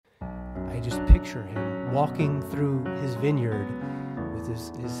I just picture him walking through his vineyard with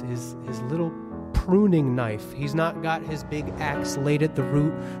his little pruning knife. He's not got his big axe laid at the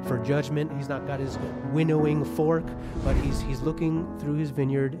root for judgment. He's not got his winnowing fork, but he's looking through his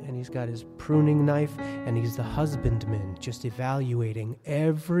vineyard, and he's got his pruning knife, and he's the husbandman, just evaluating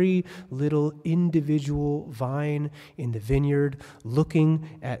every little individual vine in the vineyard, looking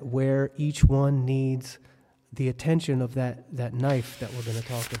at where each one needs the attention of that knife that we're going to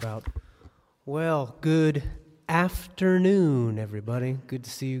talk about. Well, good afternoon, everybody. Good to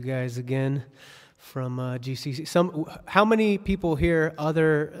see you guys again from GCC. How many people here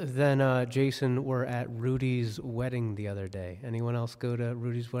other than Jason were at Rudy's wedding the other day? Anyone else go to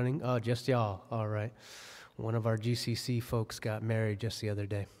Rudy's wedding? Oh, just y'all. All right. One of our GCC folks got married just the other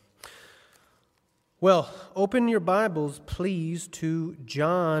day. Well, open your Bibles, please, to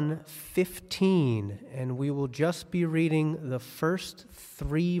John 15, and we will just be reading the first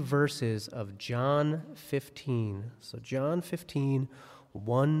 3 verses of John 15. So John 15,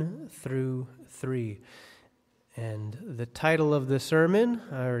 1 through 3. And the title of the sermon,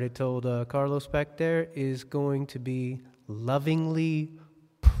 I already told Carlos back there, is going to be Lovingly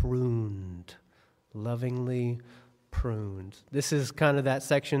Pruned. Lovingly Pruned. This is kind of that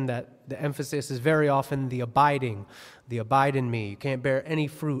section that the emphasis is very often the abide in me. You can't bear any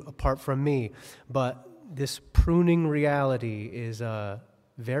fruit apart from me. But this pruning reality is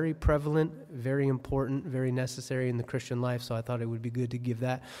very prevalent, very important, very necessary in the Christian life. So I thought it would be good to give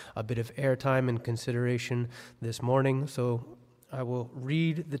that a bit of airtime and consideration this morning. So I will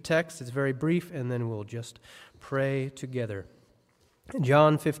read the text. It's very brief, and then we'll just pray together.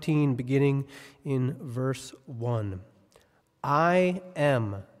 John 15, beginning in verse 1. I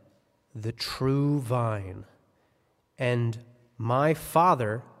am the true vine, and my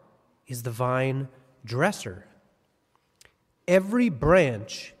Father is the vine dresser. Every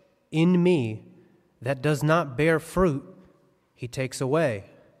branch in me that does not bear fruit, he takes away.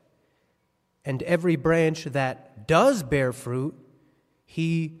 And every branch that does bear fruit,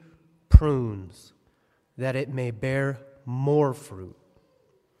 he prunes, that it may bear more fruit.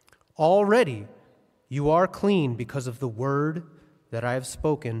 Already you are clean because of the word that I have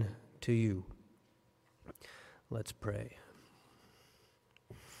spoken to you. Let's pray.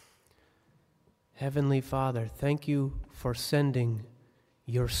 Heavenly Father, thank you for sending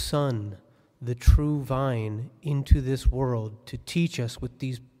your Son, the true vine, into this world to teach us with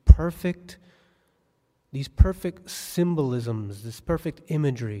these perfect symbolisms, this perfect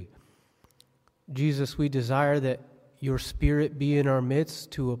imagery. Jesus, we desire that your Spirit be in our midst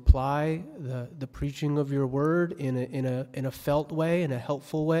to apply the preaching of your word in a felt way, in a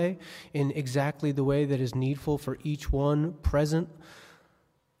helpful way, in exactly the way that is needful for each one present.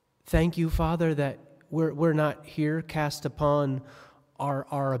 Thank you, Father, that we're not here cast upon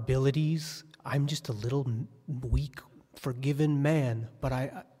our abilities. I'm just a little weak, forgiven man, but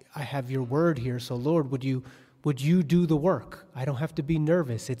I have your word here. So, Lord, would you do the work? I don't have to be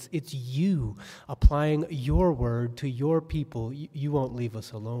nervous. It's you applying your word to your people. You won't leave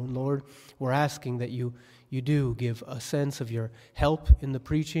us alone, Lord. We're asking that you do give a sense of your help in the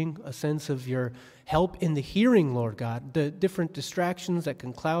preaching, a sense of your help in the hearing, Lord God. The different distractions that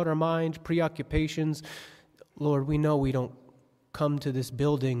can cloud our mind, preoccupations. Lord, we know we don't come to this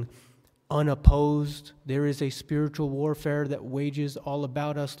building unopposed. There is a spiritual warfare that wages all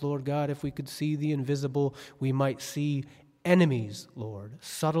about us, Lord God. If we could see the invisible, we might see enemies, Lord,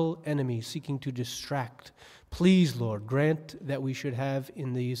 subtle enemies seeking to distract. Please, Lord, grant that we should have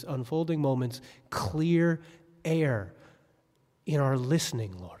in these unfolding moments clear air in our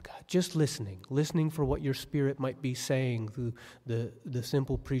listening, Lord God. Just listening for what your Spirit might be saying through the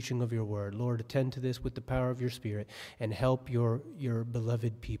simple preaching of your word. Lord, attend to this with the power of your Spirit and help your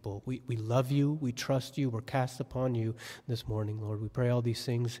beloved people. We love you, we trust you, we're cast upon you this morning, Lord. We pray all these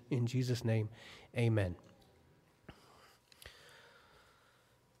things in Jesus' name. Amen.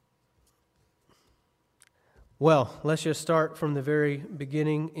 Well, let's just start from the very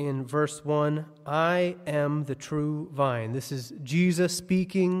beginning in verse 1. I am the true vine. This is Jesus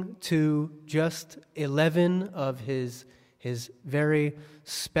speaking to just 11 of his very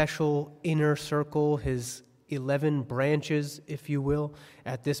special inner circle, his 11 branches, if you will.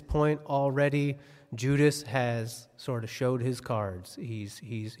 At this point already, Judas has sort of showed his cards.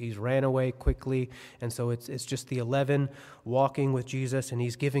 He's ran away quickly, and so it's just the 11 walking with Jesus, and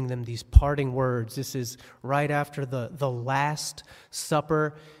he's giving them these parting words. This is right after the Last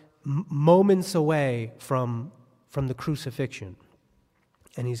Supper, moments away from the crucifixion.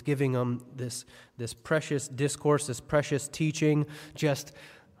 And he's giving them this precious discourse, this precious teaching, just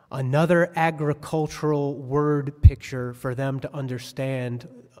another agricultural word picture for them to understand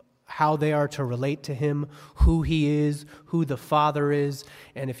how they are to relate to him, who he is, who the Father is.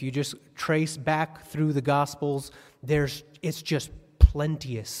 And if you just trace back through the Gospels, it's just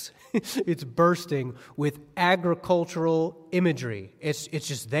plenteous. It's bursting with agricultural imagery. It's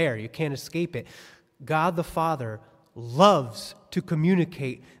just there. You can't escape it. God the Father loves to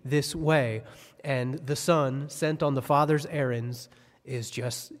communicate this way, and the Son, sent on the Father's errands, is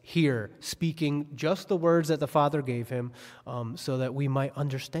just here speaking just the words that the Father gave him, so that we might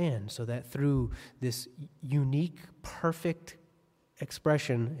understand, so that through this unique, perfect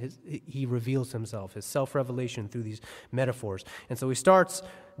expression, he reveals himself, his self-revelation through these metaphors. And so he starts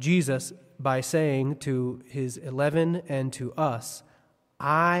Jesus by saying to his 11 and to us,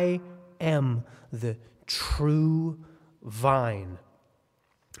 I am the true vine.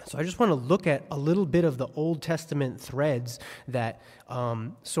 So I just want to look at a little bit of the Old Testament threads that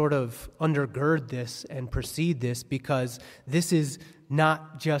sort of undergird this and precede this, because this is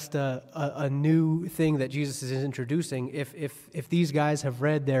not just a new thing that Jesus is introducing. If these guys have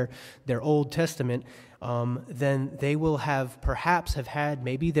read their Old Testament, then they will perhaps have had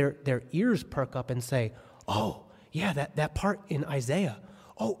maybe their ears perk up and say, oh, yeah, that part in Isaiah.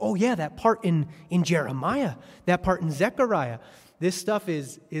 Oh yeah, that part in Jeremiah, that part in Zechariah. This stuff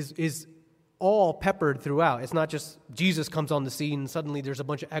is all peppered throughout. It's not just Jesus comes on the scene and suddenly there's a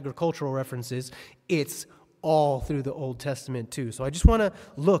bunch of agricultural references. It's all through the Old Testament too. So I just want to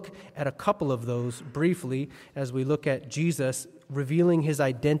look at a couple of those briefly as we look at Jesus revealing his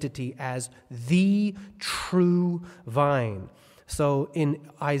identity as the true vine. So in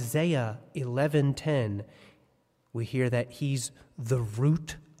Isaiah 11:10, we hear that he's the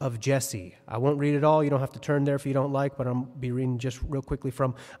root of Jesse. I won't read it all. You don't have to turn there if you don't like, but I'll be reading just real quickly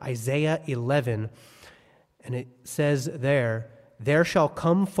from Isaiah 11. And it says there shall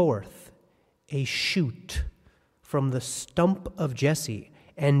come forth a shoot from the stump of Jesse,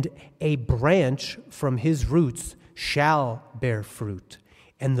 and a branch from his roots shall bear fruit,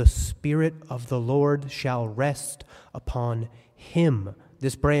 and the Spirit of the Lord shall rest upon him.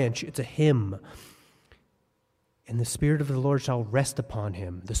 This branch, it's a him. And the Spirit of the Lord shall rest upon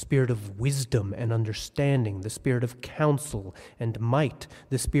him, the Spirit of wisdom and understanding, the Spirit of counsel and might,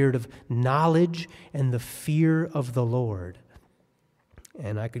 the Spirit of knowledge and the fear of the Lord.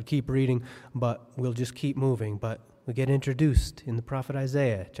 And I could keep reading, but we'll just keep moving. But we get introduced in the prophet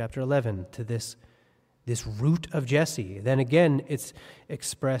Isaiah, chapter 11, to this root of Jesse. Then again, it's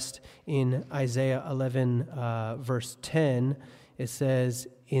expressed in Isaiah 11, verse 10. It says,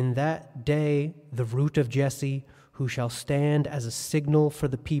 in that day, the root of Jesse, who shall stand as a signal for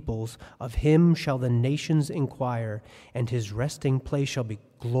the peoples, of him shall the nations inquire, and his resting place shall be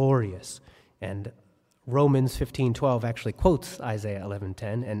glorious. And Romans 15:12 actually quotes Isaiah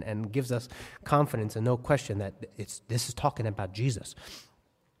 11:10 and gives us confidence and no question that this is talking about Jesus.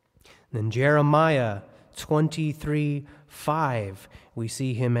 And then Jeremiah 23:5, we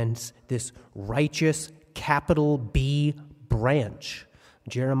see him as this righteous capital B branch.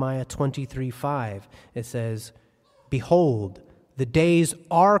 Jeremiah 23:5, it says, behold, the days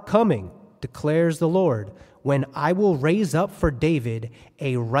are coming, declares the Lord, when I will raise up for David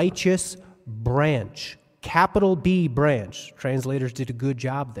a righteous branch, capital B branch. Translators did a good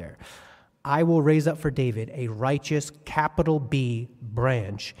job there. I will raise up for David a righteous, capital B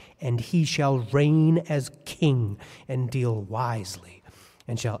branch, and he shall reign as king and deal wisely,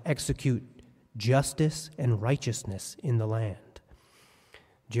 and shall execute justice and righteousness in the land.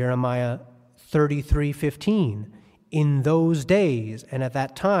 Jeremiah 33:15, in those days and at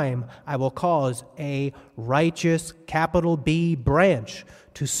that time I will cause a righteous, capital B branch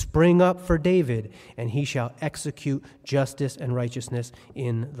to spring up for David, and he shall execute justice and righteousness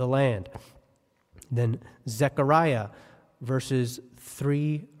in the land. Then Zechariah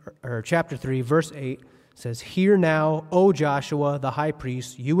chapter 3, verse 8 says, hear now, O Joshua, the high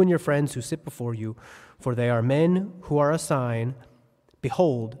priest, you and your friends who sit before you, for they are men who are a sign.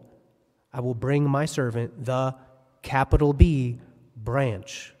 Behold, I will bring my servant, the capital B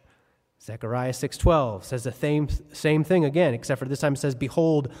branch. Zechariah 6:12 says the same thing again, except for this time it says,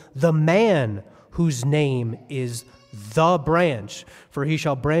 behold, the man whose name is the branch, for he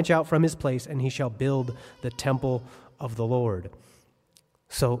shall branch out from his place, and he shall build the temple of the Lord.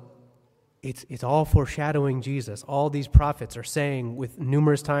 So it's all foreshadowing Jesus. All these prophets are saying with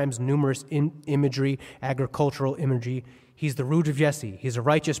numerous times, numerous imagery, agricultural imagery, he's the root of Jesse. He's a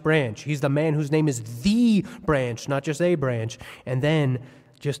righteous branch. He's the man whose name is the branch, not just a branch. And then,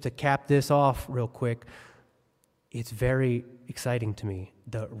 just to cap this off real quick, it's very exciting to me.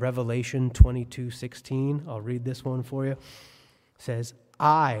 The Revelation 22:16, I'll read this one for you, says,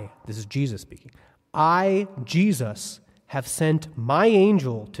 this is Jesus speaking, I, Jesus, have sent my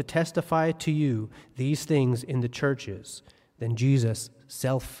angel to testify to you these things in the churches. Then Jesus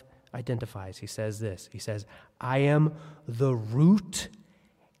self-identifies. He says this. He says, I am the root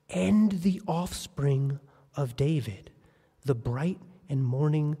and the offspring of David, the bright and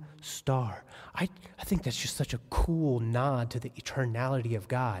morning star. I think that's just such a cool nod to the eternality of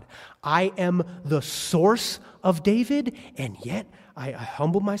God. I am the source of David, and yet I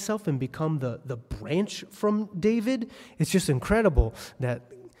humble myself and become the branch from David. It's just incredible that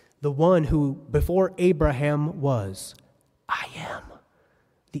the one who before Abraham was, I am.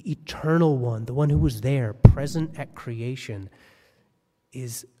 The eternal one, the one who was there, present at creation,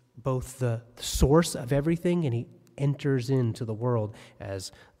 is both the source of everything, and he enters into the world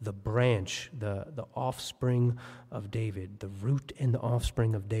as the branch, the offspring of David, the root and the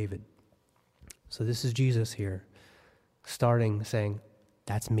offspring of David. So this is Jesus here, starting saying,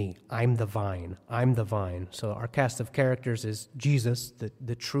 that's me. I'm the vine. I'm the vine. So our cast of characters is Jesus,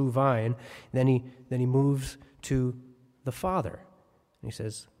 the true vine. Then he moves to the Father. And he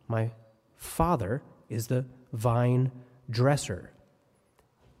says, my Father is the vine dresser.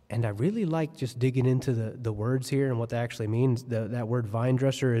 And I really like just digging into the words here and what that actually means. That word vine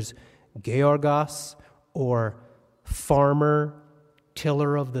dresser is georgos, or farmer,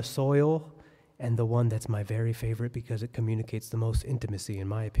 tiller of the soil, and the one that's my very favorite because it communicates the most intimacy, in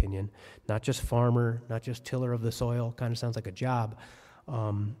my opinion. Not just farmer, not just tiller of the soil, kind of sounds like a job,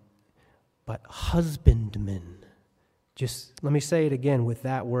 but husbandman. Just let me say it again with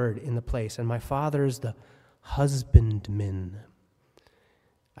that word in the place. And my Father is the husbandman.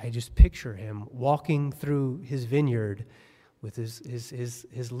 I just picture him walking through his vineyard with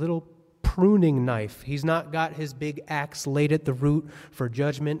his little pruning knife. He's not got his big axe laid at the root for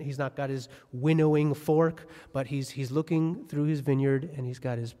judgment. He's not got his winnowing fork, but he's looking through his vineyard, and he's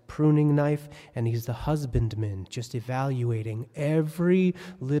got his pruning knife, and he's the husbandman, just evaluating every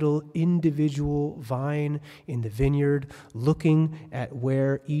little individual vine in the vineyard, looking at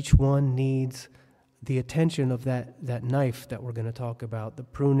where each one needs the attention of that knife that we're going to talk about, the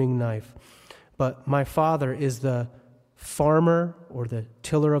pruning knife. But my Father is the farmer, or the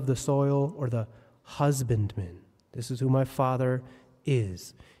tiller of the soil, or the husbandman. This is who my Father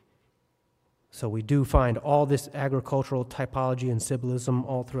is. So we do find all this agricultural typology and symbolism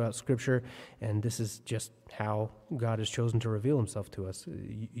all throughout Scripture, and this is just how God has chosen to reveal himself to us,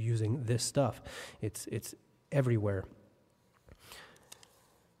 using this stuff. It's everywhere.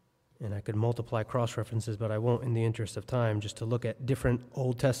 And I could multiply cross-references, but I won't in the interest of time, just to look at different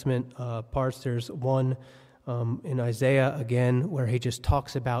Old Testament parts. There's one in Isaiah, again, where he just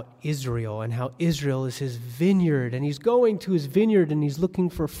talks about Israel and how Israel is his vineyard, and he's going to his vineyard and he's looking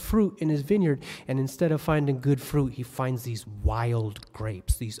for fruit in his vineyard, and instead of finding good fruit, he finds these wild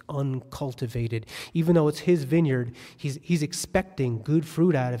grapes, these uncultivated. Even though it's his vineyard, he's expecting good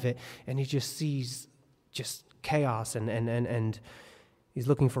fruit out of it, and he just sees just chaos and he's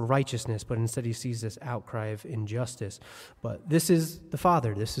looking for righteousness, but instead he sees this outcry of injustice. But this is the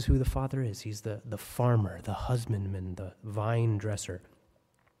Father. This is who the Father is. He's the farmer, the husbandman, the vine dresser.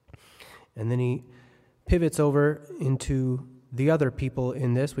 And then he pivots over into the other people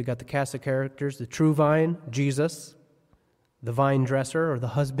in this. We got the cast of characters, the true vine, Jesus, the vine dresser, or the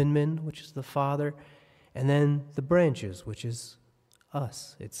husbandman, which is the Father, and then the branches, which is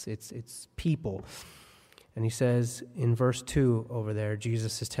us. It's people. And he says in verse 2 over there,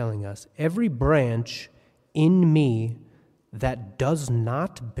 Jesus is telling us, every branch in me that does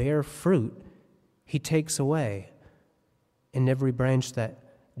not bear fruit, he takes away. And every branch that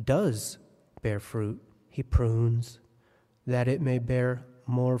does bear fruit, he prunes, that it may bear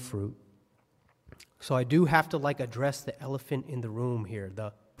more fruit. So I do have to address the elephant in the room here,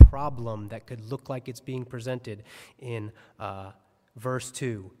 the problem that could look like it's being presented in verse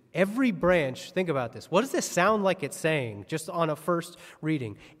 2. Every branch, think about this. What does this sound like it's saying, just on a first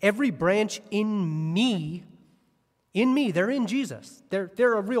reading? Every branch in me, they're in Jesus.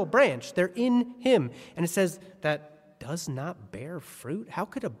 They're a real branch. They're in him. And it says that does not bear fruit. How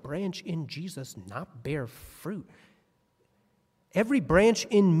could a branch in Jesus not bear fruit? Every branch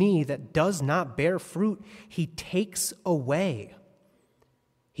in me that does not bear fruit, he takes away.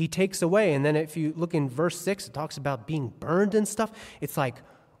 He takes away. And then if you look in verse 6, it talks about being burned and stuff. It's like,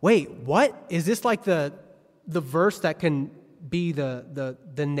 wait, what? Is this like the verse that can be the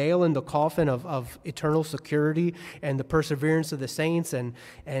nail in the coffin of eternal security and the perseverance of the saints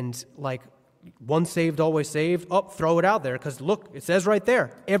and like once saved, always saved? Oh, throw it out there, because look, it says right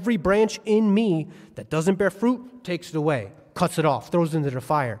there, every branch in me that doesn't bear fruit takes it away, cuts it off, throws it into the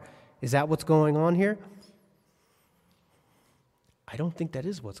fire. Is that what's going on here? I don't think that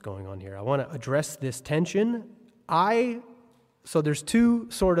is what's going on here. I want to address this tension. so there's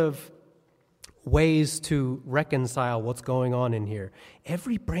two sort of ways to reconcile what's going on in here.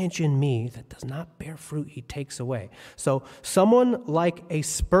 Every branch in me that does not bear fruit, he takes away. So someone like a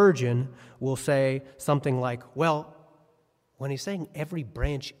Spurgeon will say something like, well, when he's saying every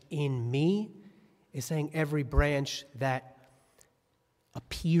branch in me, he's saying every branch that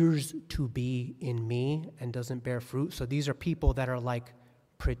appears to be in me and doesn't bear fruit. So these are people that are like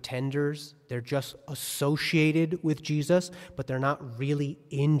pretenders. They're just associated with Jesus, but they're not really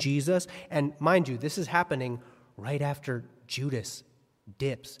in Jesus. And mind you, this is happening right after Judas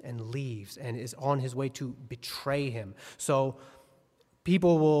dips and leaves and is on his way to betray him. So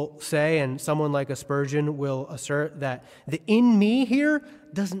people will say, and someone like a Spurgeon will assert, that the in me here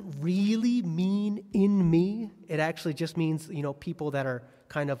doesn't really mean in me. It actually just means, people that are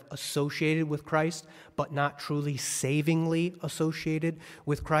kind of associated with Christ, but not truly savingly associated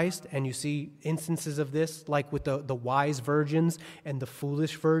with Christ. And you see instances of this, like with the wise virgins and the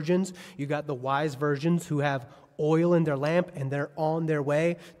foolish virgins. You got the wise virgins who have oil in their lamp and they're on their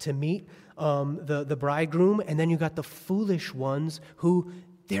way to meet the bridegroom. And then you got the foolish ones who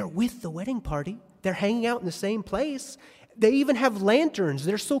they're with the wedding party. They're hanging out in the same place. They even have lanterns.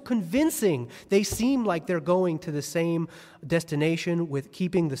 They're so convincing. They seem like they're going to the same destination with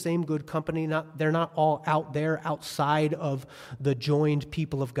keeping the same good company. They're not all out there outside of the joined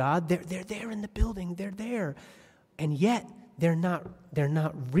people of God. They're there in the building. They're there. And yet they're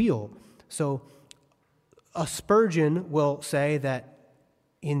not real. So a Spurgeon will say that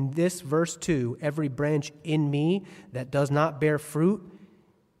in this verse 2, every branch in me that does not bear fruit,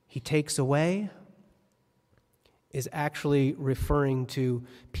 he takes away, is actually referring to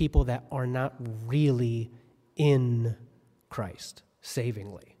people that are not really in Christ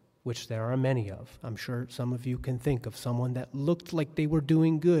savingly, which there are many of. I'm sure some of you can think of someone that looked like they were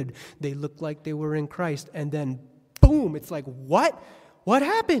doing good. They looked like they were in Christ, and then boom, it's like, what? What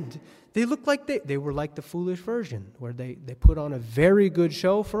happened? They looked like they were like the foolish virgin, where they put on a very good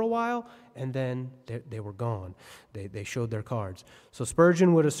show for a while, and then they were gone. They showed their cards. So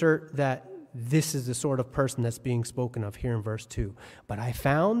Spurgeon would assert that this is the sort of person that's being spoken of here in verse 2. But I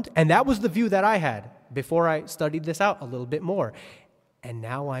found, and that was the view that I had before I studied this out a little bit more. And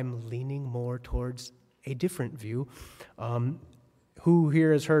now I'm leaning more towards a different view. Who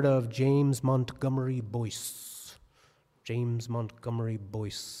here has heard of James Montgomery Boyce? James Montgomery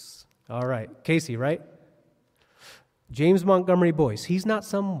Boyce. All right. Casey, right? James Montgomery Boyce. He's not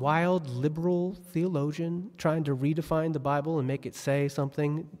some wild liberal theologian trying to redefine the Bible and make it say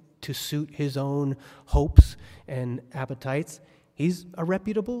something to suit his own hopes and appetites. He's a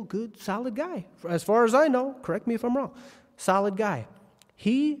reputable, good, solid guy. As far as I know, correct me if I'm wrong, solid guy.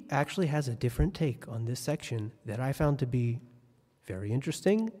 He actually has a different take on this section that I found to be very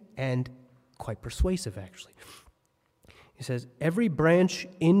interesting and quite persuasive, actually. He says, every branch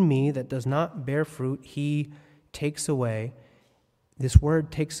in me that does not bear fruit, he takes away. This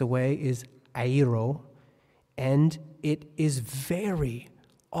word takes away is airo, and it is very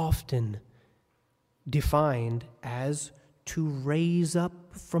often defined as to raise up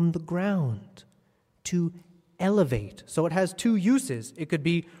from the ground, to elevate. So it has two uses. It could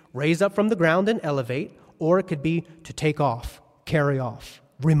be raise up from the ground and elevate, or it could be to take off, carry off,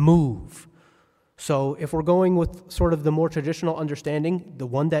 remove. So if we're going with sort of the more traditional understanding, the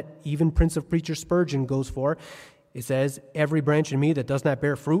one that even Prince of Preachers Spurgeon goes for, it says, every branch in me that does not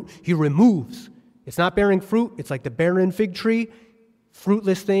bear fruit, he removes. It's not bearing fruit. It's like the barren fig tree.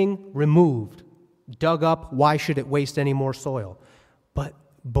 Fruitless thing, removed, dug up. Why should it waste any more soil? But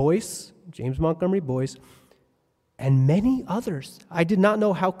Boyce, James Montgomery Boyce, and many others, I did not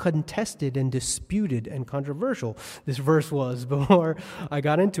know how contested and disputed and controversial this verse was before I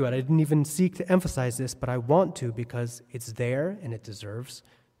got into it. I didn't even seek to emphasize this, but I want to because it's there and it deserves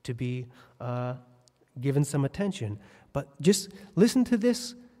to be given some attention. But just listen to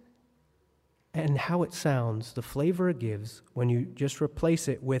this and how it sounds, the flavor it gives when you just replace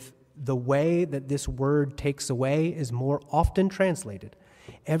it with the way that this word takes away is more often translated.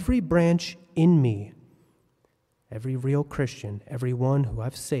 Every branch in me, every real Christian, every one who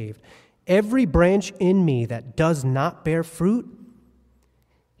I've saved, every branch in me that does not bear fruit,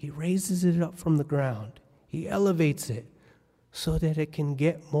 he raises it up from the ground. He elevates it so that it can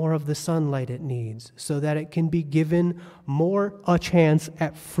get more of the sunlight it needs, so that it can be given more a chance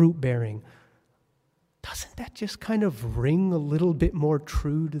at fruit bearing. Doesn't that just kind of ring a little bit more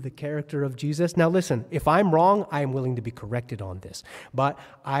true to the character of Jesus? Now listen, if I'm wrong, I am willing to be corrected on this. But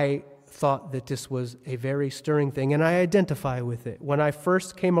I thought that this was a very stirring thing, and I identify with it. When I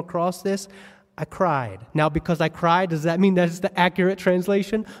first came across this, I cried. Now, because I cried, does that mean that's the accurate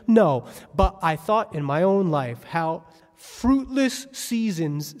translation? No. But I thought in my own life how fruitless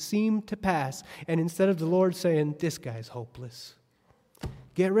seasons seem to pass. And instead of the Lord saying, this guy's hopeless,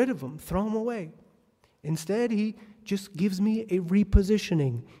 get rid of him, throw him away. Instead, he just gives me a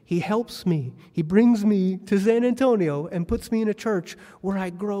repositioning. He helps me. He brings me to San Antonio and puts me in a church where I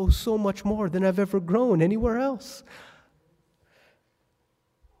grow so much more than I've ever grown anywhere else.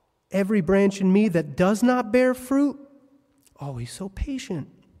 Every branch in me that does not bear fruit, oh, he's so patient.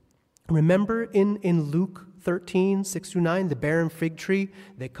 Remember in Luke 13, 6-9, the barren fig tree,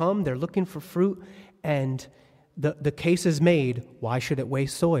 they come, they're looking for fruit, and the case is made, why should it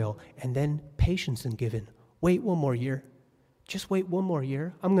waste soil? And then patience is given. Wait one more year. Just wait one more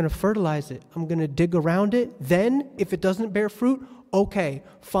year. I'm going to fertilize it. I'm going to dig around it. Then, if it doesn't bear fruit, okay,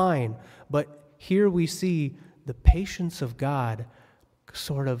 fine. But here we see the patience of God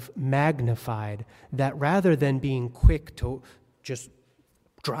sort of magnified, that rather than being quick to just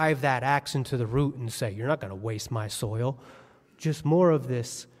drive that axe into the root and say, you're not going to waste my soil, just more of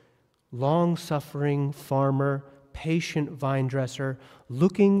this long-suffering farmer, patient vine dresser,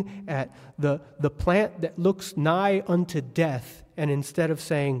 looking at the plant that looks nigh unto death, and instead of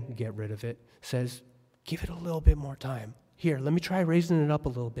saying, get rid of it, says, give it a little bit more time. Here, let me try raising it up a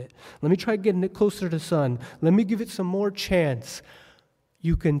little bit. Let me try getting it closer to the sun. Let me give it some more chance.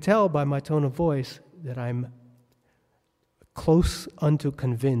 You can tell by my tone of voice that I'm close unto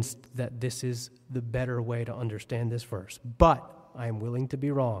convinced that this is the better way to understand this verse. But I am willing to be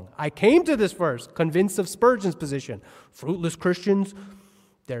wrong. I came to this verse convinced of Spurgeon's position. Fruitless Christians,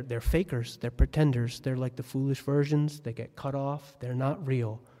 they're fakers, they're pretenders, they're like the foolish virgins, they get cut off, they're not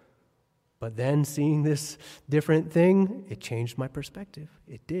real. But then seeing this different thing, it changed my perspective.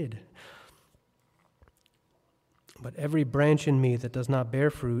 It did. But every branch in me that does not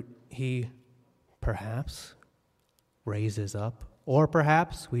bear fruit, he perhaps raises up. Or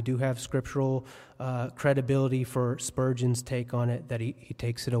perhaps we do have scriptural credibility for Spurgeon's take on it, that he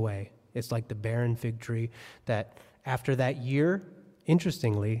takes it away. It's like the barren fig tree, that after that year,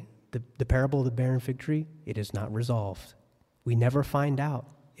 interestingly, the parable of the barren fig tree, it is not resolved. We never find out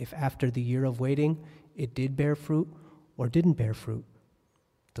if after the year of waiting, it did bear fruit or didn't bear fruit.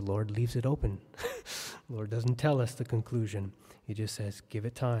 The Lord leaves it open. The Lord doesn't tell us the conclusion. He just says, give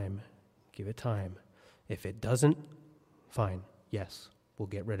it time. Give it time. If it doesn't, fine. Yes, we'll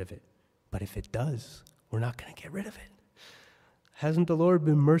get rid of it. But if it does, we're not going to get rid of it. Hasn't the Lord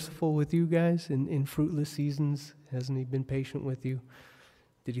been merciful with you guys in fruitless seasons? Hasn't he been patient with you?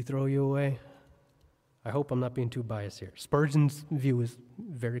 Did he throw you away? I hope I'm not being too biased here. Spurgeon's view is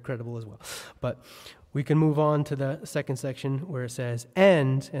very credible as well. But we can move on to the second section where it says,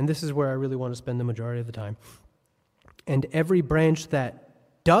 and this is where I really want to spend the majority of the time, and every branch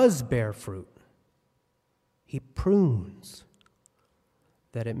that does bear fruit, he prunes,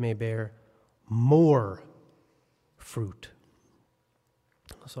 that it may bear more fruit.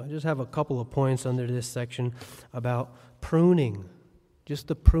 So I just have a couple of points under this section about pruning, just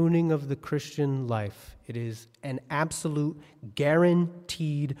the pruning of the Christian life. It is an absolute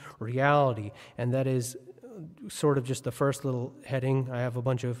guaranteed reality, and that is sort of just the first little heading. I have a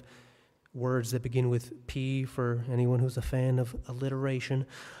bunch of words that begin with P for anyone who's a fan of alliteration,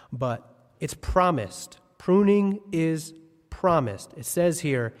 but it's promised. Pruning is promised. It says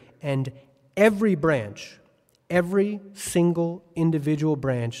here, and every branch, every single individual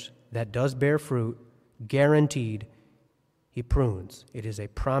branch that does bear fruit, guaranteed, he prunes. It is a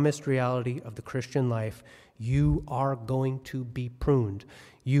promised reality of the Christian life. You are going to be pruned.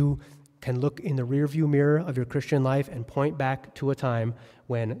 You can look in the rearview mirror of your Christian life and point back to a time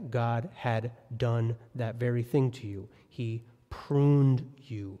when God had done that very thing to you. He pruned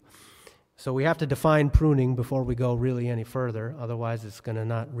you. So we have to define pruning before we go really any further. Otherwise, it's going to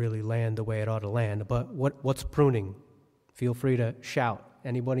not really land the way it ought to land. But what's pruning? Feel free to shout.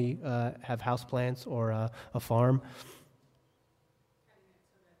 Anybody have houseplants or a farm?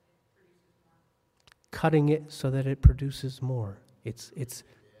 Cutting it so that it produces more. It's.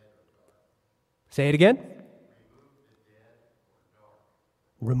 Say it again.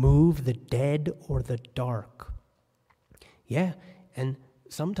 Remove the dead or the dark. Yeah, and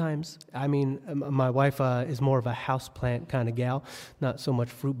sometimes, I mean, my wife is more of a houseplant kind of gal, not so much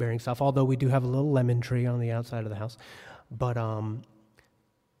fruit-bearing stuff, although we do have a little lemon tree on the outside of the house. But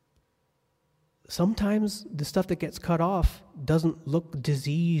sometimes the stuff that gets cut off doesn't look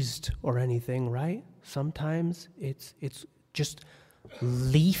diseased or anything, right? Sometimes it's just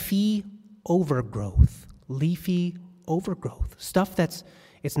leafy overgrowth. Stuff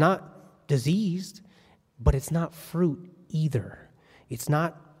it's not diseased, but it's not fruit either. It's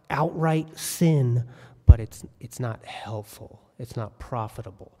not outright sin, but it's not helpful. It's not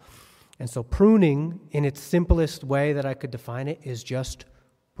profitable. And so pruning, in its simplest way that I could define it, is just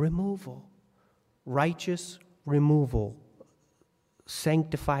removal. Righteous removal.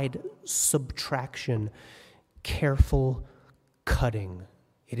 Sanctified subtraction. Careful cutting.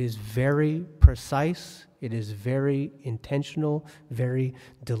 It is very precise. It is very intentional, very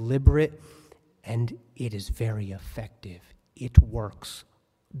deliberate, and it is very effective. It works.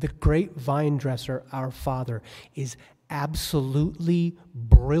 The great vine dresser, our Father, is absolutely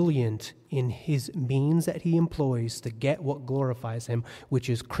brilliant in his means that he employs to get what glorifies him, which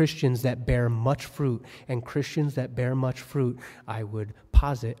is Christians that bear much fruit. And Christians that bear much fruit, I would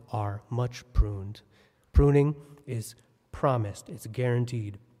posit, are much pruned. Pruning is promised. It's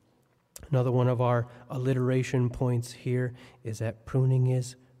guaranteed. Another one of our alliteration points here is that pruning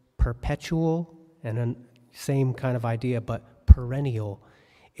is perpetual, and a same kind of idea, but perennial.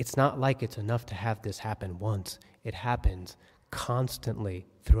 It's not like it's enough to have this happen once. It happens constantly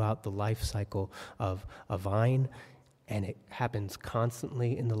throughout the life cycle of a vine, and it happens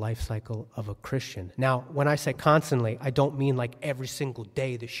constantly in the life cycle of a Christian. Now, when I say constantly, I don't mean like every single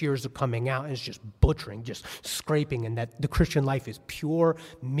day the shears are coming out and it's just butchering, just scraping, and that the Christian life is pure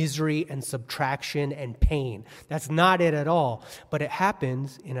misery and subtraction and pain. That's not it at all. But it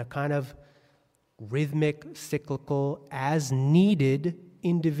happens in a kind of rhythmic, cyclical, as needed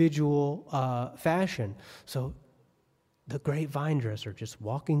individual fashion. So the great vine dresser just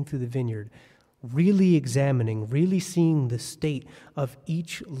walking through the vineyard, really examining, really seeing the state of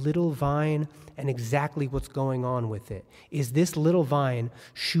each little vine and exactly what's going on with it. Is this little vine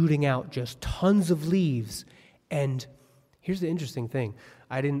shooting out just tons of leaves? And here's the interesting thing.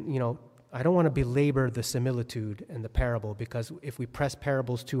 I don't want to belabor the similitude and the parable, because if we press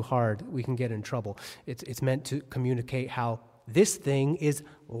parables too hard, we can get in trouble. It's meant to communicate how this thing is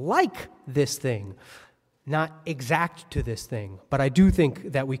like this thing, not exact to this thing. But I do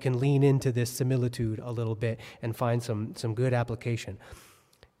think that we can lean into this similitude a little bit and find some good application.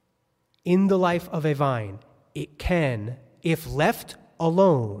 In the life of a vine, it can, if left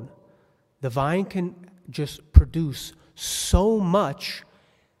alone, the vine can just produce so much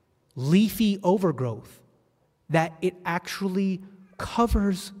leafy overgrowth that it actually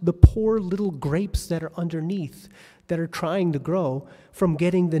covers the poor little grapes that are underneath, that are trying to grow, from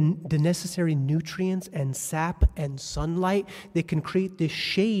getting the necessary nutrients and sap and sunlight. They can create this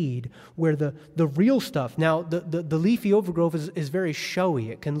shade where the real stuff, now the leafy overgrowth is very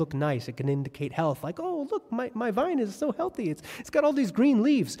showy. It can look nice. It can indicate health. Like, oh, look, my vine is so healthy. It's got all these green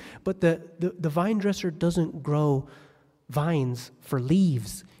leaves. But the vine dresser doesn't grow vines for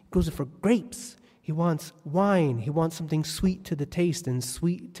leaves. He grows it for grapes. He wants wine. He wants something sweet to the taste and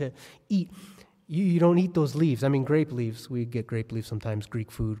sweet to eat. You don't eat those leaves. I mean, grape leaves. We get grape leaves sometimes, Greek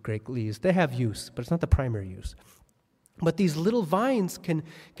food, grape leaves. They have use, but it's not the primary use. But these little vines can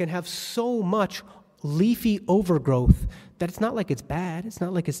have so much leafy overgrowth that it's not like it's bad. It's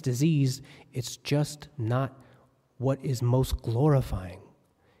not like it's diseased. It's just not what is most glorifying,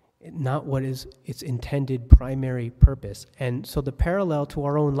 not what is its intended primary purpose. And so the parallel to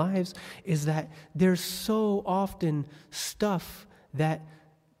our own lives is that there's so often stuff that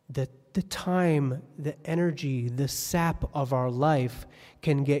the time, the energy, the sap of our life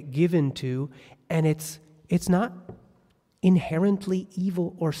can get given to, and it's not inherently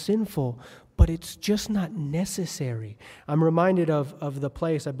evil or sinful, but it's just not necessary. I'm reminded of the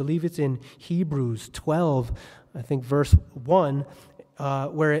place, I believe it's in Hebrews 12, I think verse 1,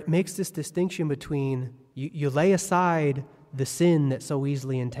 where it makes this distinction between you lay aside the sin that so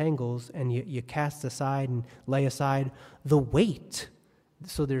easily entangles, and you cast aside and lay aside the weight.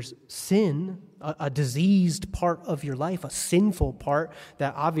 So there's sin, a diseased part of your life, a sinful part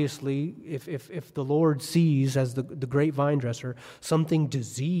that obviously, if the Lord sees as the great vine dresser something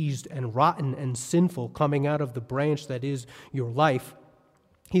diseased and rotten and sinful coming out of the branch that is your life,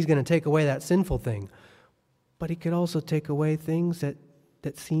 he's going to take away that sinful thing. But he could also take away things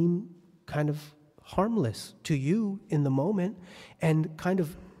that seem kind of harmless to you in the moment and kind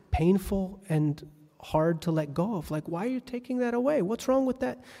of painful and hard to let go of. Like, why are you taking that away? What's wrong with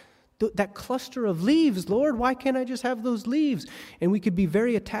that cluster of leaves, Lord? Why can't I just have those leaves? And we could be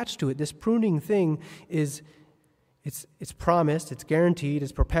very attached to it. This pruning thing it's promised, it's guaranteed,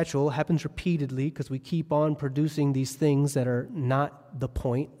 it's perpetual, happens repeatedly because we keep on producing these things that are not the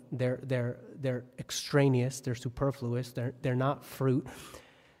point. They're extraneous, they're superfluous, they're not fruit.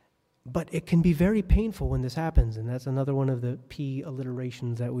 But it can be very painful when this happens, and that's another one of the P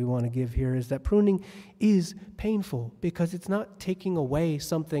alliterations that we want to give here, is that pruning is painful because it's not taking away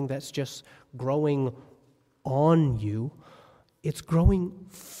something that's just growing on you. It's growing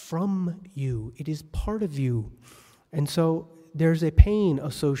from you. It is part of you. And so there's a pain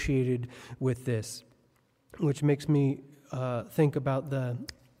associated with this, which makes me think about the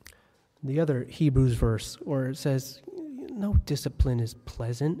other Hebrews verse where it says, no discipline is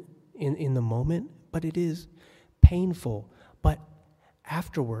pleasant in the moment, but it is painful. But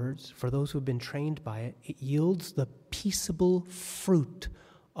afterwards, for those who have been trained by it, it yields the peaceable fruit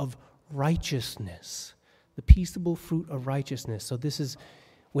of righteousness. The peaceable fruit of righteousness. So this is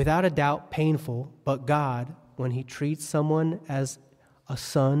without a doubt painful, but God, when he treats someone as a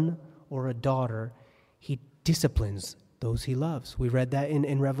son or a daughter, he disciplines those he loves. We read that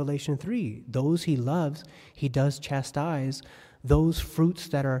in Revelation 3. Those he loves, he does chastise. Those fruits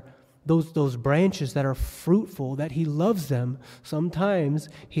that are, those branches that are fruitful, that he loves them, sometimes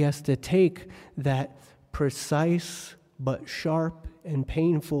he has to take that precise but sharp and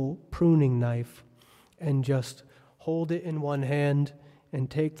painful pruning knife and just hold it in one hand and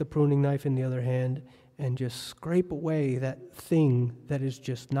take the pruning knife in the other hand and just scrape away that thing that is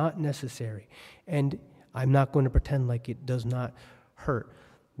just not necessary. And I'm not going to pretend like it does not hurt.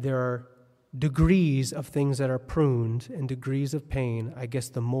 There are degrees of things that are pruned and degrees of pain. I guess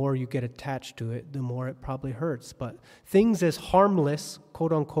the more you get attached to it, the more it probably hurts. But things as harmless,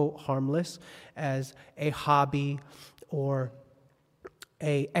 quote unquote harmless, as a hobby or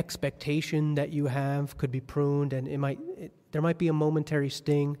a expectation that you have could be pruned, and there might be a momentary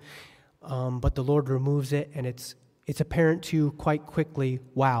sting, but the Lord removes it, and it's apparent to you quite quickly,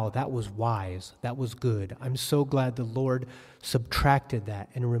 wow, that was wise, that was good. I'm so glad the Lord subtracted that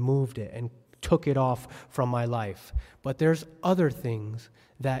and removed it and took it off from my life. But there's other things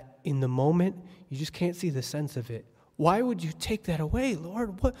that in the moment, you just can't see the sense of it. Why would you take that away,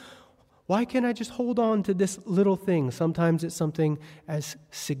 Lord? Why can't I just hold on to this little thing? Sometimes it's something as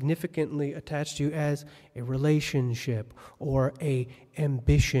significantly attached to you as a relationship or a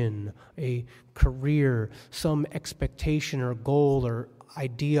ambition, a career, some expectation or goal or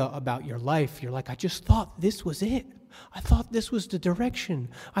idea about your life. You're like, I just thought this was it. I thought this was the direction.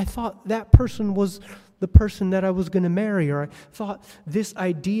 I thought that person was the person that I was going to marry, or I thought this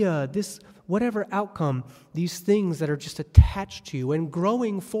idea, this whatever outcome, these things that are just attached to you and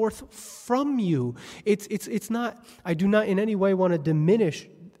growing forth from you. It's not, I do not in any way want to diminish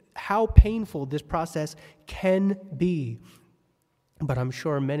how painful this process can be. But I'm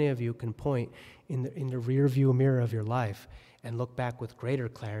sure many of you can point in the rear view mirror of your life and look back with greater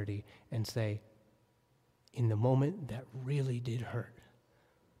clarity and say, in the moment, that really did hurt.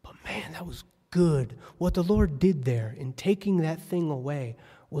 But man, that was good. What the Lord did there in taking that thing away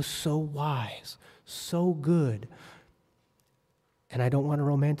was so wise, so good. And I don't want to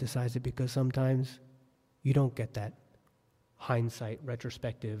romanticize it because sometimes you don't get that hindsight,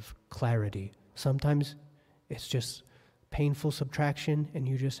 retrospective clarity. Sometimes it's just painful subtraction and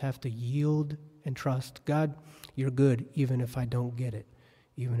you just have to yield and trust. God, you're good even if I don't get it.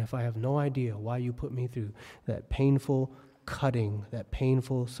 Even if I have no idea why you put me through that painful cutting, that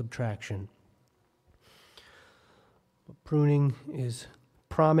painful subtraction. But pruning is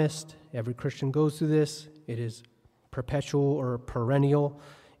promised. Every Christian goes through this. It is perpetual or perennial.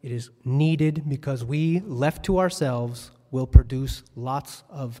 It is needed because we, left to ourselves, will produce lots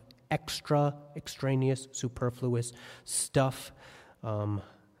of extraneous, superfluous stuff. I'm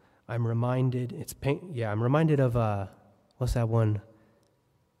reminded of, what's that one?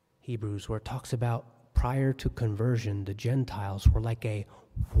 Hebrews, where it talks about prior to conversion, the Gentiles were like a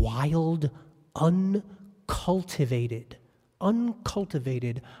wild, uncultivated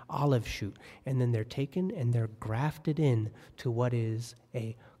olive shoot. And then they're taken and they're grafted in to what is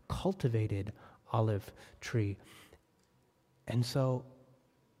a cultivated olive tree. And so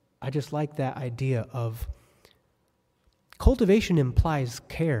I just like that idea of cultivation implies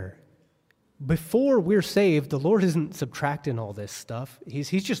care. Before we're saved, the Lord isn't subtracting all this stuff. He's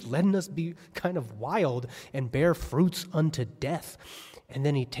just letting us be kind of wild and bear fruits unto death. And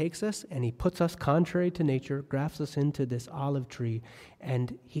then he takes us and he puts us contrary to nature, grafts us into this olive tree,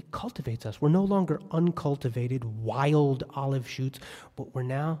 and he cultivates us. We're no longer uncultivated, wild olive shoots, but we're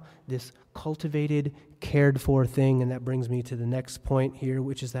now this cultivated, cared for thing. And that brings me to the next point here,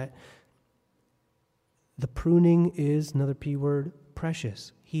 which is that the pruning is, another P word,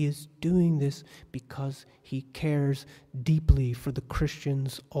 precious. He is doing this because he cares deeply for the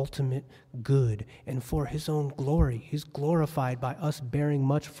Christian's ultimate good and for his own glory. He's glorified by us bearing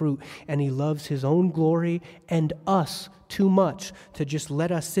much fruit, and he loves his own glory and us too much to just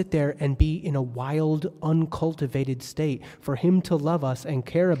let us sit there and be in a wild, uncultivated state. For him to love us and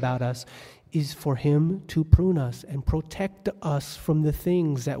care about us is for him to prune us and protect us from the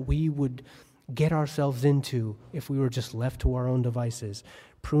things that we would get ourselves into if we were just left to our own devices.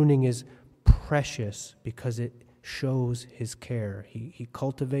 Pruning is precious because it shows his care. He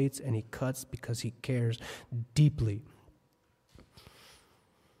cultivates and he cuts because he cares deeply.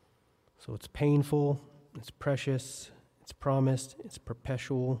 So it's painful, it's precious, it's promised, it's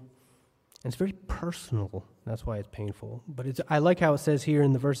perpetual, and it's very personal. That's why it's painful. But I like how it says here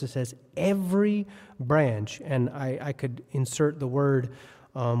in the verse, it says, every branch, and I could insert the word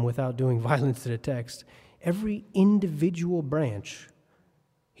without doing violence to the text, every individual branch.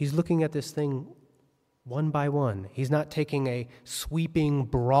 He's looking at this thing one by one. He's not taking a sweeping,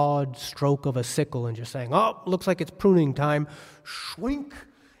 broad stroke of a sickle and just saying, oh, looks like it's pruning time, shwink,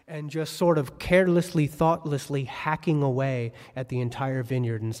 and just sort of carelessly, thoughtlessly hacking away at the entire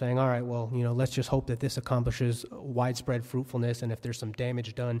vineyard and saying, all right, well, let's just hope that this accomplishes widespread fruitfulness, and if there's some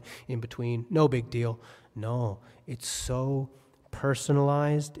damage done in between, no big deal. No, it's so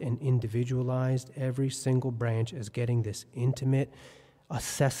personalized and individualized. Every single branch is getting this intimate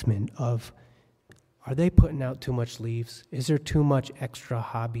assessment of, are they putting out too much leaves? Is there too much extra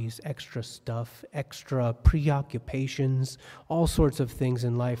hobbies, extra stuff, extra preoccupations, all sorts of things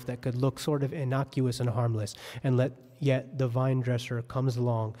in life that could look sort of innocuous and harmless, and yet the vine dresser comes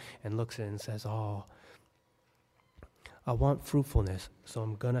along and looks at it and says, oh, I want fruitfulness, so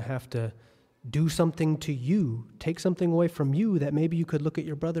I'm going to have to do something to you, take something away from you that maybe you could look at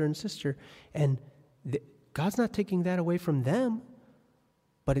your brother and sister, and God's not taking that away from them.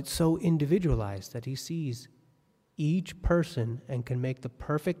 But it's so individualized that he sees each person and can make the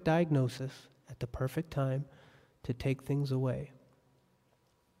perfect diagnosis at the perfect time to take things away.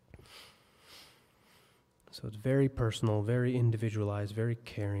 So it's very personal, very individualized, very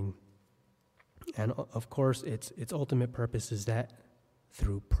caring. And of course, its ultimate purpose is that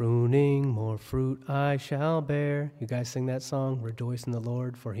through pruning, more fruit I shall bear. You guys sing that song? Rejoice in the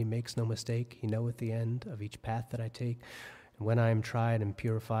Lord, for he makes no mistake. He knoweth the end of each path that I take. When I am tried and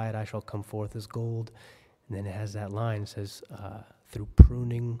purified, I shall come forth as gold. And then it has that line, it says, through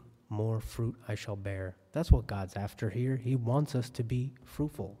pruning, more fruit I shall bear. That's what God's after here. He wants us to be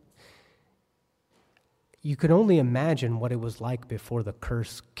fruitful. You could only imagine what it was like before the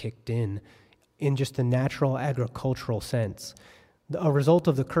curse kicked in just a natural agricultural sense. A result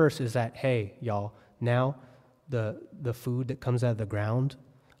of the curse is that, hey, y'all, now the food that comes out of the ground,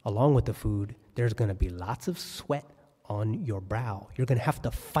 along with the food, there's going to be lots of sweat on your brow. You're going to have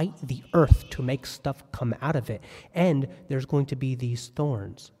to fight the earth to make stuff come out of it. And there's going to be these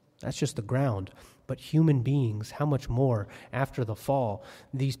thorns. That's just the ground. But human beings, how much more after the fall,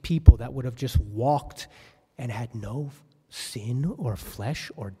 these people that would have just walked and had no sin or flesh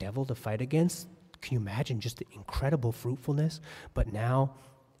or devil to fight against, can you imagine just the incredible fruitfulness? But now,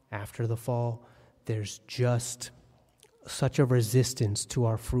 after the fall, there's just such a resistance to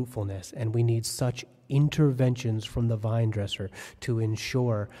our fruitfulness, and we need such interventions from the vine dresser to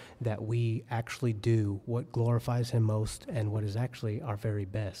ensure that we actually do what glorifies him most and what is actually our very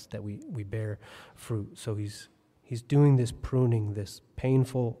best, that we bear fruit. So he's doing this pruning, this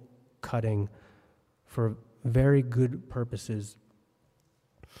painful cutting for very good purposes,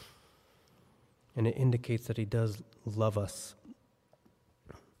 and it indicates that he does love us.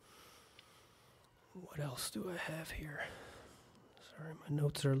 What else do I have here? Sorry, my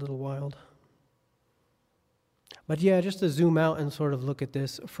notes are a little wild. But yeah, just to zoom out and sort of look at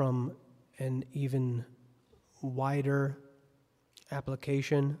this from an even wider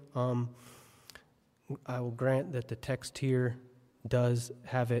application, I will grant that the text here does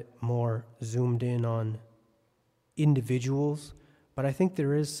have it more zoomed in on individuals, but I think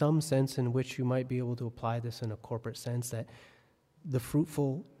there is some sense in which you might be able to apply this in a corporate sense, that the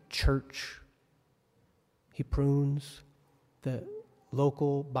fruitful church, he prunes, the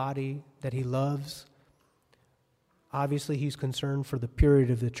local body that he loves. Obviously, he's concerned for the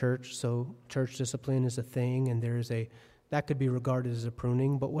purity of the church, so church discipline is a thing, and that could be regarded as a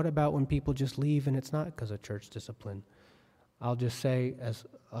pruning. But what about when people just leave and it's not because of church discipline? I'll just say, as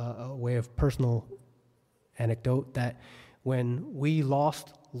a way of personal anecdote, that when we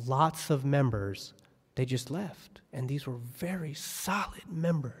lost lots of members, they just left, and these were very solid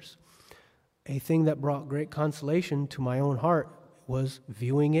members. A thing that brought great consolation to my own heart was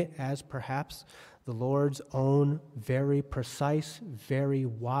viewing it as perhaps the Lord's own very precise, very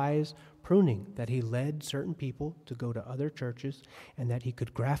wise pruning, that he led certain people to go to other churches and that he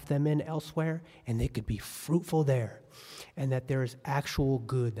could graft them in elsewhere and they could be fruitful there, and that there is actual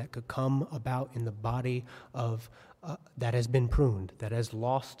good that could come about in the body of that has been pruned, that has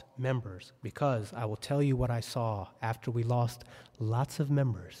lost members. Because I will tell you what I saw after we lost lots of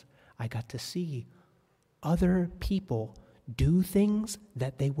members. I got to see other people do things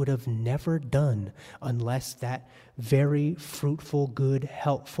that they would have never done unless that very fruitful, good,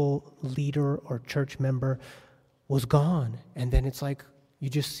 helpful leader or church member was gone. And then it's like you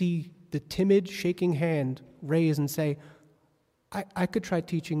just see the timid shaking hand raise and say, I could try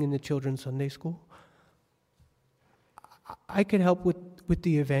teaching in the children's Sunday school. I could help with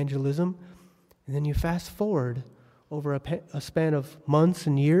the evangelism. And then you fast forward over a span of months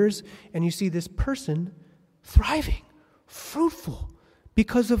and years, and you see this person thriving, fruitful,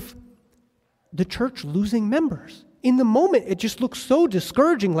 because of the church losing members. In the moment, it just looks so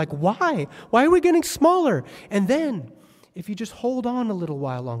discouraging, like, why? Why are we getting smaller? And then, if you just hold on a little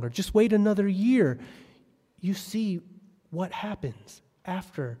while longer, just wait another year, you see what happens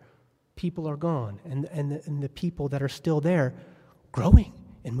after people are gone, and the people that are still there growing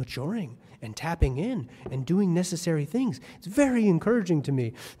and maturing and tapping in and doing necessary things. It's very encouraging to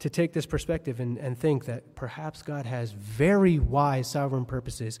me to take this perspective and think that perhaps God has very wise sovereign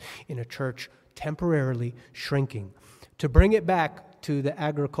purposes in a church temporarily shrinking. To bring it back to the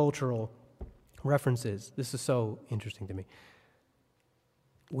agricultural references, this is so interesting to me.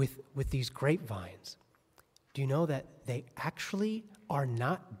 With these grapevines, do you know that they actually are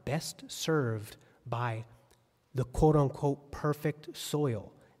not best served by the quote-unquote perfect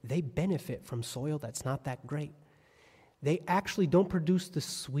soil? They benefit from soil that's not that great. They actually don't produce the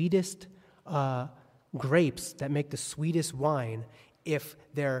sweetest grapes that make the sweetest wine if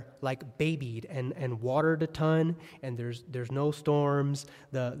they're like babied and watered a ton and there's no storms,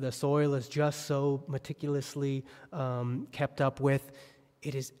 the soil is just so meticulously kept up with.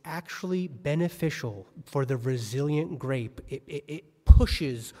 It is actually beneficial for the resilient grape. It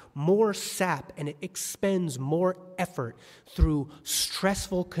pushes more sap and it expends more effort through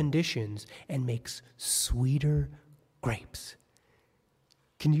stressful conditions and makes sweeter grapes.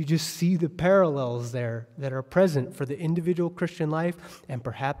 Can you just see the parallels there that are present for the individual Christian life and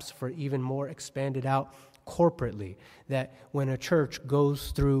perhaps for even more expanded out corporately? That when a church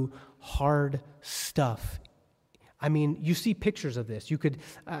goes through hard stuff, I mean, you see pictures of this.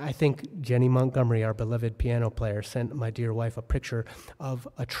 I think Jenny Montgomery, our beloved piano player, sent my dear wife a picture of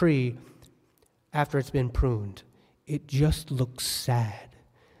a tree after it's been pruned. It just looks sad.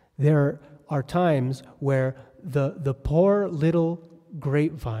 There are times where the poor little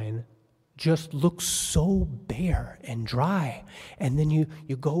grapevine just looks so bare and dry. And then you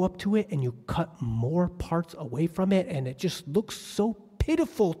go up to it and you cut more parts away from it, and it just looks so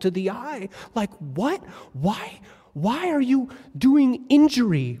pitiful to the eye. Like, what? Why are you doing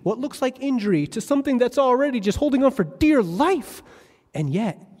injury, what looks like injury, to something that's already just holding on for dear life? And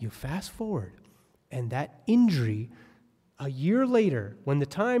yet, you fast forward, and that injury, a year later, when the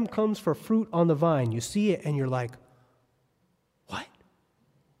time comes for fruit on the vine, you see it and you're like, what?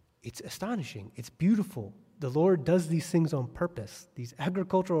 It's astonishing. It's beautiful. The Lord does these things on purpose. These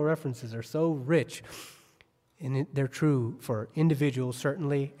agricultural references are so rich. And they're true for individuals,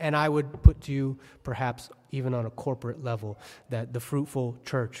 certainly, and I would put to you, perhaps even on a corporate level, that the fruitful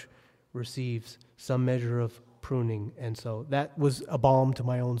church receives some measure of pruning. And so that was a balm to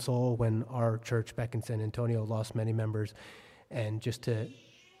my own soul when our church back in San Antonio lost many members, and just to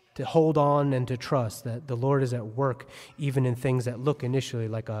hold on and to trust that the Lord is at work, even in things that look initially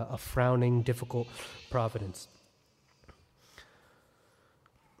like a frowning, difficult providence.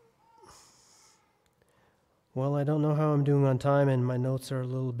 Well, I don't know how I'm doing on time, and my notes are a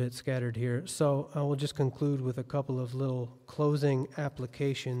little bit scattered here. So I will just conclude with a couple of little closing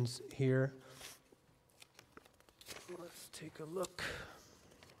applications here. Let's take a look.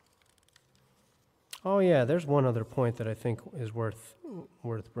 Oh, yeah, there's one other point that I think is worth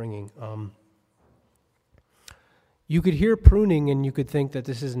bringing. You could hear pruning, and you could think that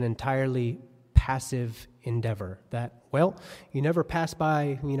this is an entirely passive endeavor. That, well, you never pass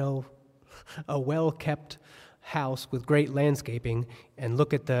by, a well-kept house with great landscaping and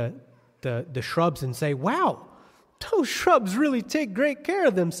look at the shrubs and say, wow, those shrubs really take great care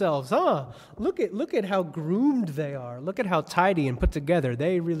of themselves, huh? Look at how groomed they are. Look at how tidy and put together.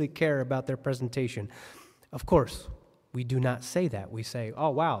 They really care about their presentation. Of course, we do not say that. We say, oh,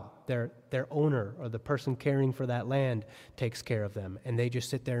 wow, their owner or the person caring for that land takes care of them, and they just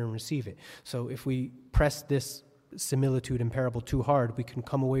sit there and receive it. So if we press this similitude and parable too hard, we can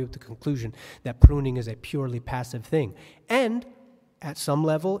come away with the conclusion that pruning is a purely passive thing. And at some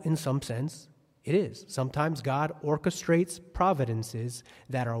level, in some sense, it is. Sometimes God orchestrates providences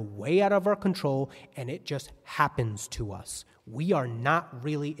that are way out of our control, and it just happens to us. We are not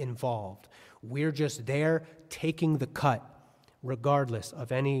really involved. We're just there taking the cut, regardless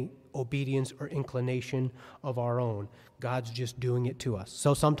of any obedience or inclination of our own. God's just doing it to us.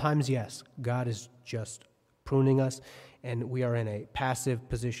 So sometimes, yes, God is just pruning us, and we are in a passive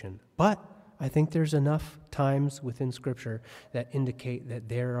position. But I think there's enough times within Scripture that indicate that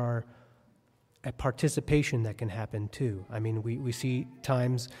there are a participation that can happen too. I mean, we see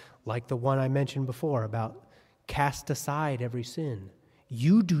times like the one I mentioned before about cast aside every sin.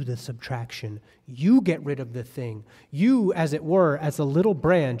 You do the subtraction. You get rid of the thing. You, as it were, as a little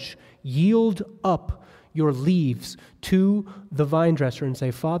branch, yield up your leaves to the vine dresser and say,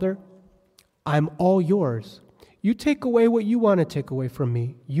 Father, I'm all yours. You take away what you want to take away from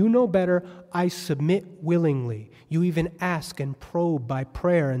me. You know better. I submit willingly. You even ask and probe by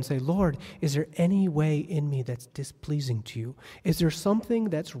prayer and say, Lord, is there any way in me that's displeasing to you? Is there something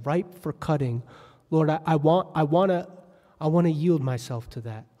that's ripe for cutting? Lord, I want to yield myself to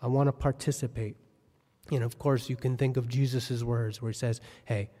that. I want to participate. And of course, you can think of Jesus' words where he says,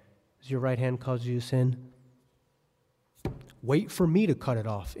 hey, does your right hand cause you to sin? Wait for me to cut it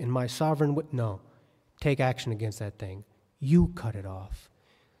off in my sovereign way. No, take action against that thing. You cut it off.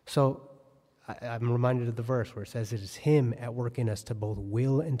 So I'm reminded of the verse where it says, it is him at work in us to both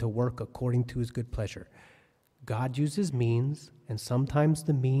will and to work according to his good pleasure. God uses means, and sometimes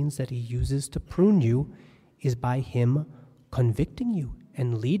the means that he uses to prune you is by him convicting you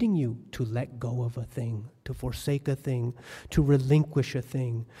and leading you to let go of a thing, to forsake a thing, to relinquish a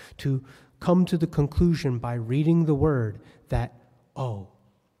thing, to come to the conclusion by reading the word that, oh,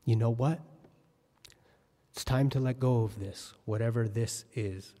 you know what? It's time to let go of this, whatever this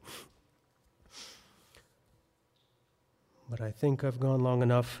is. But I think I've gone long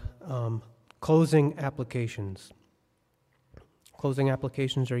enough. Closing applications. Closing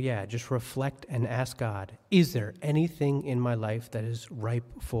applications are, just reflect and ask God, is there anything in my life that is ripe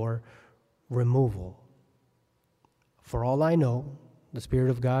for removal? For all I know, the Spirit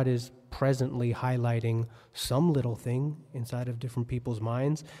of God is presently highlighting some little thing inside of different people's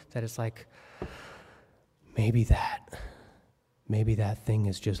minds that it's like, maybe that thing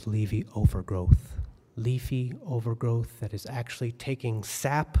is just leafy overgrowth that is actually taking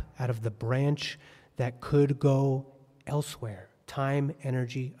sap out of the branch that could go elsewhere. Time,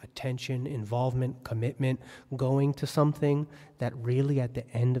 energy, attention, involvement, commitment, going to something that really at the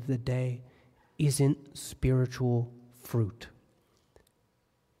end of the day isn't spiritual fruit.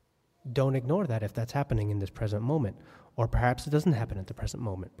 Don't ignore that if that's happening in this present moment. Or perhaps it doesn't happen at the present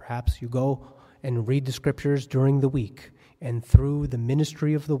moment. Perhaps you go and read the scriptures during the week, and through the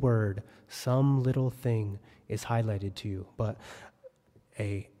ministry of the word, some little thing is highlighted to you. But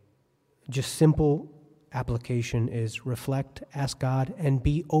a just simple application is reflect, ask God, and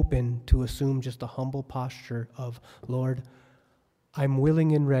be open to assume just a humble posture of, Lord, I'm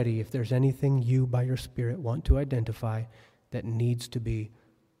willing and ready if there's anything you by your Spirit want to identify that needs to be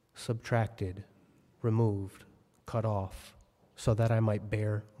subtracted, removed, cut off, so that I might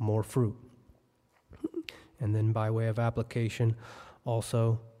bear more fruit. And then by way of application,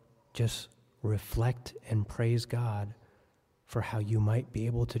 also just reflect and praise God for how you might be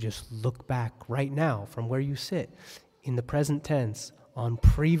able to just look back right now from where you sit in the present tense on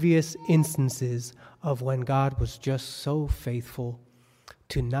previous instances of when God was just so faithful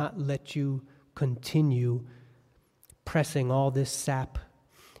to not let you continue pressing all this sap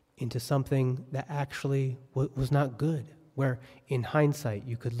into something that actually was not good, where in hindsight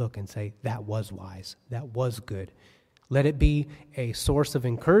you could look and say, that was wise, that was good. Let it be a source of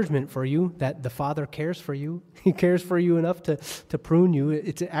encouragement for you that the Father cares for you. He cares for you enough to prune you.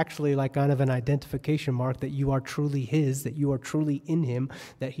 It's actually like kind of an identification mark that you are truly His, that you are truly in Him,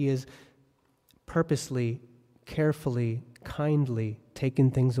 that He has purposely, carefully, kindly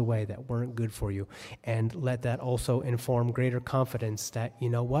taken things away that weren't good for you. And let that also inform greater confidence that, you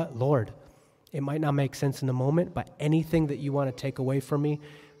know what, Lord, it might not make sense in the moment, but anything that you want to take away from me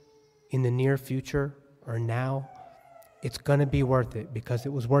in the near future or now, it's going to be worth it because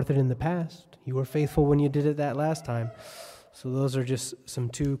it was worth it in the past. You were faithful when you did it that last time. So those are just some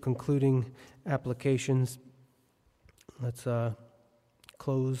two concluding applications. Let's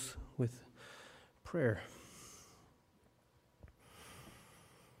close with prayer.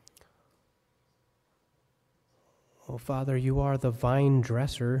 Oh, Father, you are the vine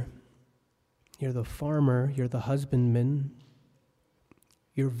dresser. You're the farmer. You're the husbandman.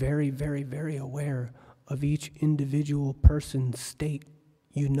 You're very, very, very aware of each individual person's state.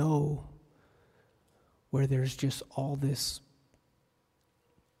 You know where there's just all this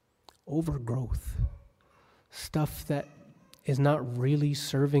overgrowth, stuff that is not really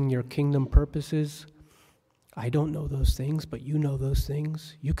serving your kingdom purposes. I don't know those things, but you know those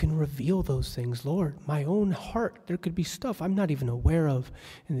things. You can reveal those things. Lord, my own heart, there could be stuff I'm not even aware of,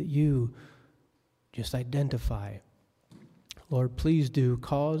 and that you just identify. Lord, please do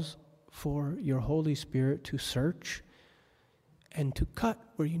cause for your Holy Spirit to search, and to cut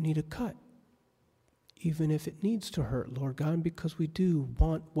where you need to cut, even if it needs to hurt, Lord God, because we do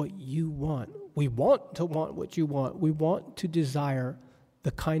want what you want. We want to want what you want. We want to desire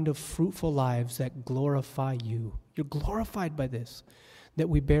the kind of fruitful lives that glorify you. You're glorified by this, that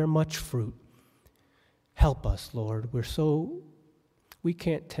we bear much fruit. Help us, Lord. We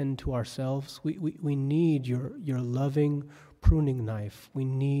can't tend to ourselves. We need your loving pruning knife. We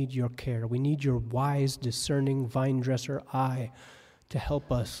need your care. We need your wise, discerning vine dresser eye to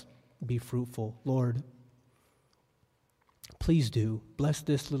help us be fruitful. Lord, please do. Bless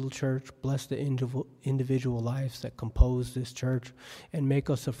this little church. Bless the individual lives that compose this church, and make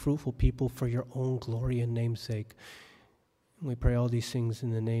us a fruitful people for your own glory and namesake. And we pray all these things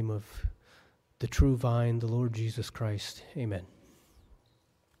in the name of the true vine, the Lord Jesus Christ. Amen.